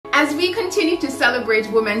As we continue to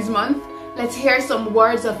celebrate Women's Month, let's hear some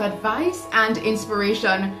words of advice and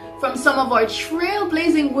inspiration from some of our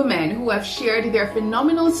trailblazing women who have shared their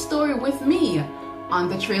phenomenal story with me on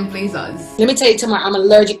the Trailblazers. Let me tell you, Tamar, I'm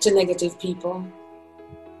allergic to negative people.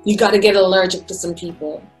 You got to get allergic to some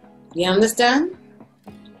people. You understand?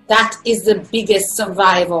 That is the biggest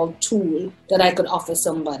survival tool that I could offer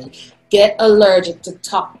somebody. Get allergic to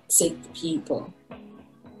toxic people.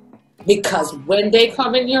 Because when they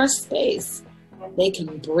come in your space, they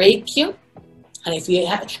can break you. And if you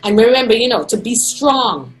have, and remember, you know, to be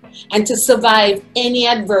strong and to survive any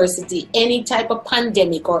adversity, any type of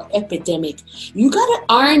pandemic or epidemic, you gotta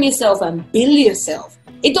iron yourself and build yourself.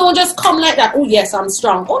 It don't just come like that. Oh yes, I'm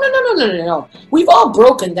strong. Oh no. We've all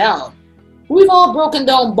broken down. We've all broken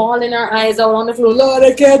down, bawling our eyes out on the floor. Lord,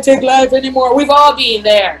 I can't take life anymore. We've all been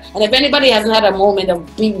there. And if anybody hasn't had a moment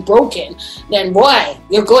of being broken, then boy,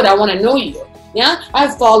 you're good. I want to know you. Yeah,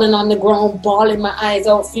 I've fallen on the ground, bawling my eyes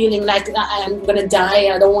out, feeling like I'm gonna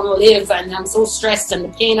die. I don't want to live, and I'm so stressed, and the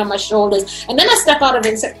pain on my shoulders. And then I step out of it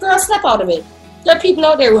and say, "Girl, step out of it." There are people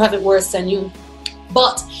out there who have it worse than you.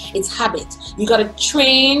 But it's habit. You got to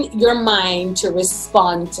train your mind to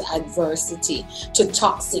respond to adversity, to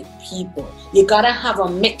toxic people. You got to have a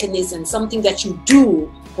mechanism, something that you do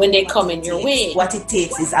when they come in your way. What it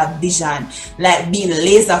takes is a vision, like being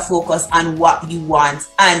laser focused on what you want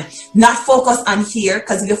and not focus on here,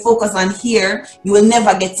 because if you focus on here, you will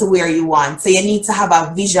never get to where you want. So you need to have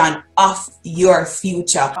a vision of your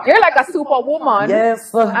future. You're like a superwoman.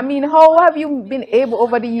 Yes. I mean, how have you been able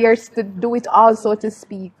over the years to do it all, so to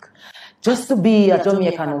speak? Just to be a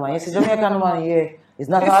Jamaican woman. You see, Jamaican woman here is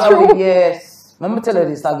not all the way, yes. Let me tell you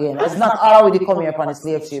this again. It's not all the way they come here upon a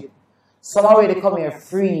slave ship. Some of they come here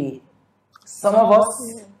free. Some of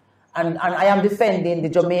us, and I am defending the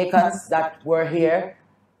Jamaicans that were here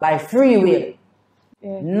by free will,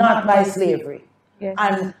 not by slavery. Yes.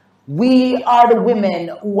 And we are the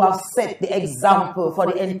women who have set the example for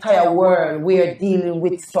the entire world where dealing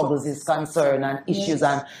with struggles is concerned and issues,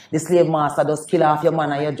 and the slave master just kill off your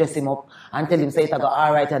man and you dress him up and tell him say it go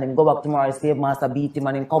alright and him go back tomorrow, the slave master beat him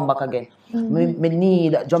and him come back again. We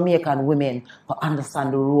need Jamaican women to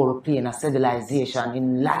understand the role of playing a civilization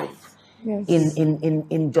in life,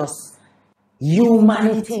 in just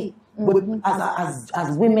humanity. But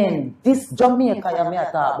as women, this Jamaica I may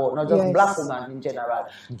talk about, not just black woman in general,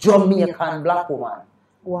 Jamaican black woman,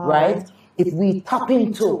 right? If we tap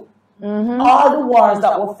into all the wars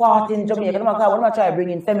that were fought in Jamaica, when I try to bring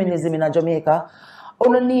in feminism in Jamaica,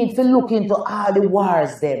 we need to look into all the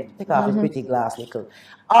wars then. Take off the pretty glass, little.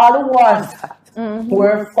 All the wars that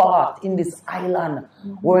were fought in this island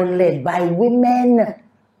were led by women.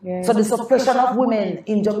 Yes. So the suppression of women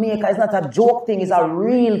in Jamaica is not a joke thing, it's a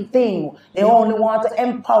real thing. They only want to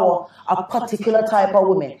empower a particular type of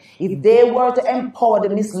women. If they were to empower the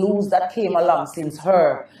Miss Luz that came along since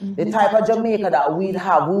her, the type of Jamaica that we'd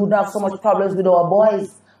have, we wouldn't have so much problems with our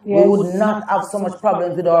boys. Yes. We would not have so much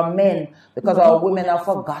problems with our men, because our women have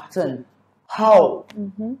forgotten how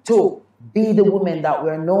to be the women that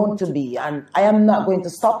we're known to be. And I am not going to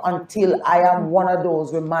stop until I am one of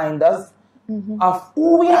those reminders of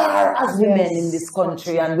who we are as women in this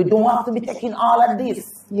country, and we don't have to be taking all of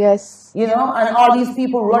this. Yes. You know, and all these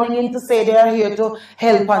people running in to say they are here to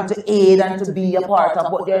help and to aid and to be a part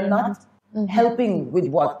of, but they're not helping with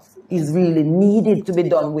what is really needed to be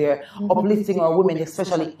done. We're uplifting our women,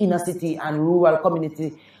 especially inner city and rural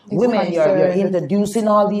community women. You're introducing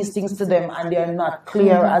all these things to them, and they're not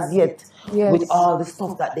clear as yet with all the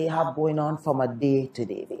stuff that they have going on from a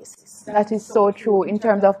day-to-day basis. That is so true, in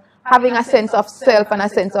terms of having a sense of self and a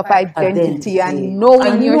sense of identity and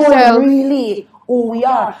knowing yourself. Knowing really who we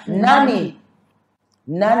are. Nanny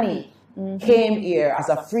came here as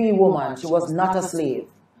a free woman. She was not a slave.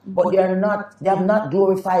 But they have not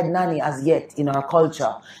glorified Nanny as yet in our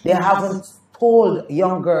culture. They haven't told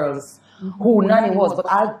young girls who Nanny was. But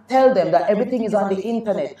I'll tell them that everything is on the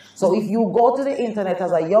internet. So if you go to the internet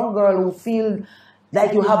as a young girl who feel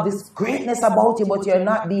like you have this greatness about you, but you're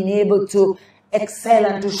not being able to excel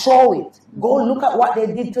and to show it, go look at what they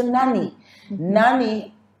did to Nanny.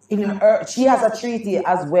 Nanny, she has a treaty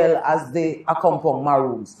as well as the Akampong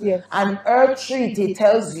Maroons. Yes. And her treaty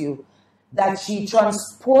tells you that she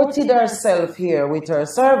transported herself here with her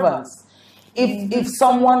servants. If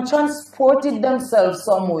someone transported themselves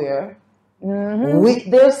somewhere with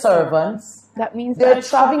their servants, that means they're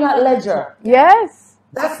traveling at leisure. Yes.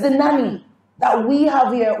 That's the Nanny that we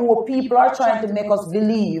have here, who people are trying to make us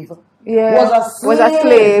believe was a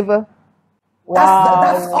slave. Wow.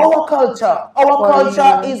 That's our culture. Our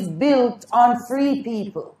culture is built on free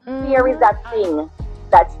people. Here is that thing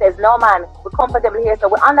that says, no man, we're comfortable here, so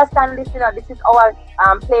we understand this, this is our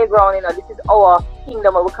playground, this is our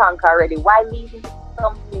kingdom we conquer already. Why leave into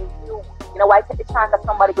something new? Why take the chance of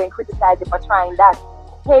somebody going to criticize you for trying that?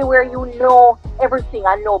 Hey, where you know everything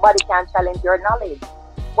and nobody can challenge your knowledge.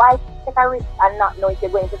 Why take a risk and not know if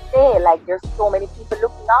you're going to stay? Like, there's so many people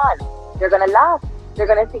looking on. They're going to laugh. They're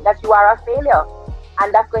going to think that you are a failure.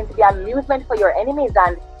 And that's going to be amusement for your enemies.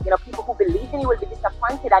 And, people who believe in you will be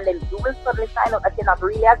disappointed. And then you will suddenly find out that you're not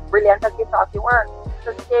really as brilliant as you thought you were.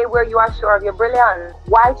 So stay where you are sure of your brilliance.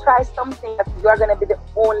 Why try something that you're going to be the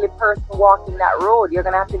only person walking that road? You're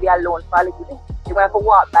going to have to be alone for a little bit. You're going to have to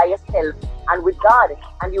walk by yourself and with God.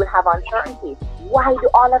 And you will have uncertainty. Why do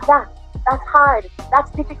all of that? That's hard. That's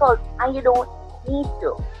difficult. And you don't need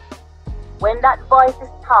to. When that voice is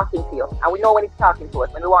talking to you, and we know when it's talking to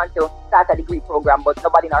us, when we want to start a degree program, but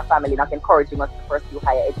nobody in our family not encouraging us to pursue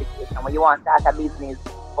higher education, when you want to start a business,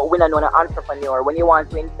 but we don't know an entrepreneur, when you want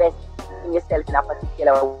to invest in yourself in a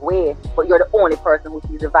particular way, but you're the only person who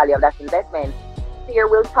sees the value of that investment, fear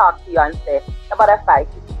will talk to you and say, no matter fight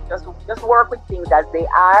it. Just work with things as they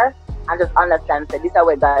are, and just understand that this is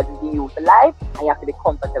where God gives you for life, and you have to be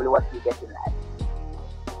comfortable with what you get in life.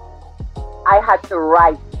 I had to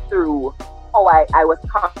write through how I was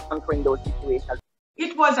conquering those situations.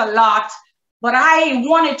 It was a lot, but I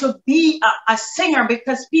wanted to be a singer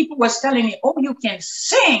because people were telling me, oh, you can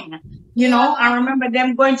sing. I remember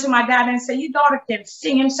them going to my dad and say, your daughter can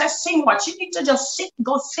sing. And he said, sing what? You need to just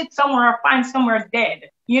go sit somewhere or find somewhere dead.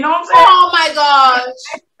 You know what I'm saying? Oh my gosh.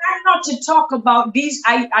 I tried not to talk about these.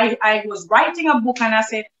 I was writing a book and I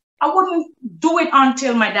said, I wouldn't do it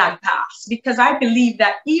until my dad passed, because I believe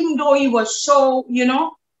that even though he was so,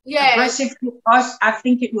 aggressive to us, I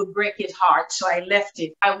think it would break his heart. So I left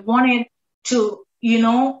it. I wanted to,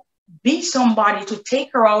 be somebody to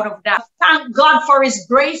take her out of that. Thank God for his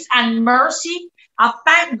grace and mercy. I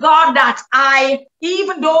thank God that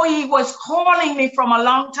even though he was calling me from a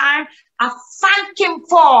long time, I thank him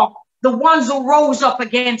for the ones who rose up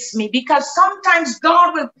against me, because sometimes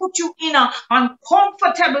God will put you in an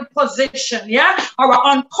uncomfortable position, or an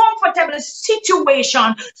uncomfortable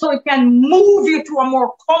situation, so it can move you to a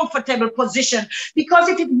more comfortable position. Because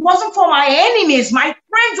if it wasn't for my enemies, my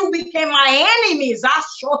friends who became my enemies, I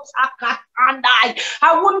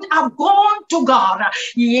wouldn't have gone to God.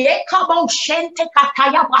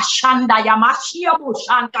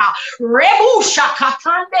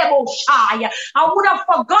 I would have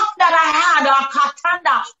forgot that I had a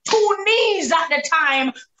katanda, 2 knees at the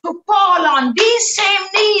time to fall on. These same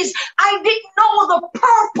knees, I didn't know the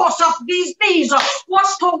purpose of these knees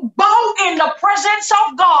was to bow in the presence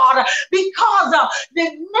of God, because the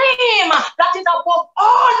name that is above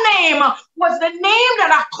all name was the name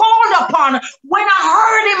that I called upon when I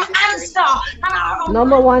heard him answer. And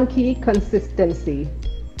Number 1 key, consistency.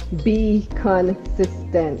 Be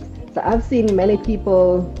consistent. So I've seen many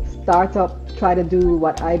people start up, try to do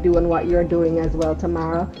what I do and what you're doing as well,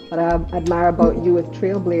 Tamara. What I admire about you with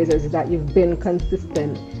Trailblazers is that you've been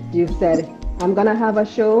consistent. You've said, I'm gonna have a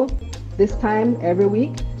show this time every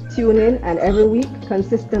week, tune in, and every week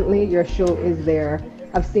consistently your show is there.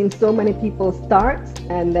 I've seen so many people start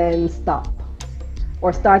and then stop,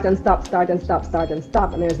 or start and stop, start and stop, start and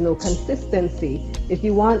stop, and there's no consistency. If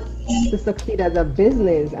you want to succeed as a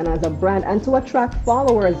business and as a brand and to attract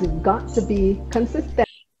followers, you've got to be consistent.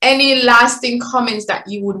 Any lasting comments that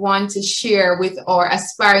you would want to share with our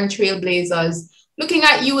aspiring trailblazers? Looking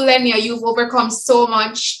at you, Lenya, you've overcome so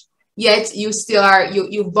much, yet you still are,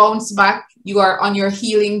 you've bounced back. You are on your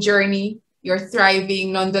healing journey. You're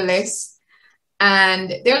thriving nonetheless.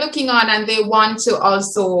 And they're looking on and they want to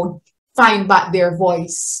also find back their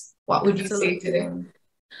voice. What would you say to them?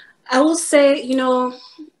 I will say,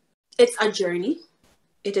 it's a journey.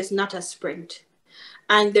 It is not a sprint.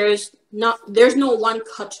 And there's no one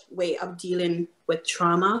cut way of dealing with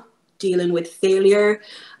trauma, dealing with failure.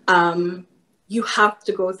 You have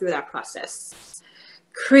to go through that process.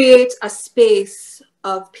 Create a space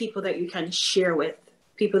of people that you can share with,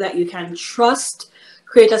 people that you can trust.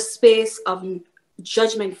 Create a space of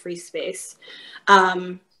judgment-free space,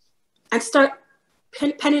 and start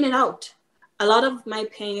penning it out. A lot of my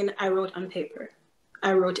pain I wrote on paper.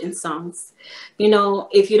 I wrote in songs.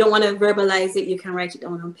 If you don't want to verbalize it, you can write it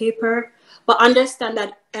down on paper. But understand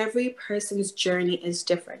that every person's journey is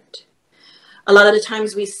different. A lot of the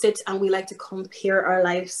times we sit and we like to compare our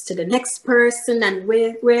lives to the next person and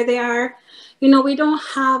where they are.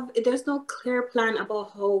 There's no clear plan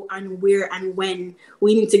about how and where and when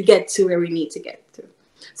we need to get to where we need to get to.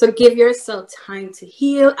 So give yourself time to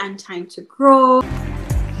heal and time to grow.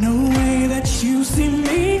 No way that you see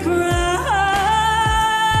me cry.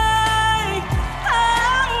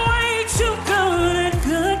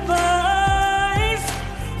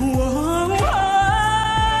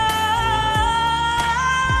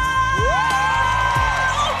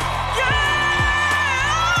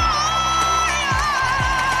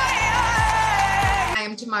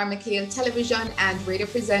 Kale television and radio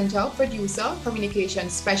presenter, producer, communication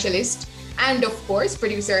specialist, and of course,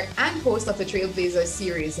 producer and host of the Trailblazers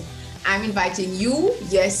series. I'm inviting you,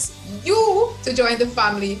 yes, you, to join the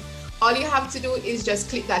family. All you have to do is just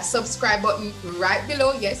click that subscribe button right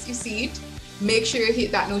below. Yes, you see it. Make sure you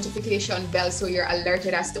hit that notification bell so you're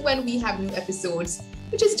alerted as to when we have new episodes,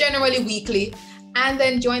 which is generally weekly. And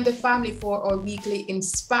then join the family for our weekly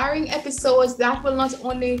inspiring episodes that will not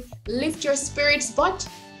only lift your spirits, but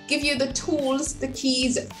give you the tools, the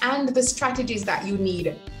keys, and the strategies that you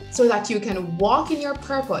need so that you can walk in your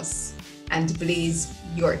purpose and blaze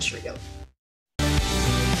your trail.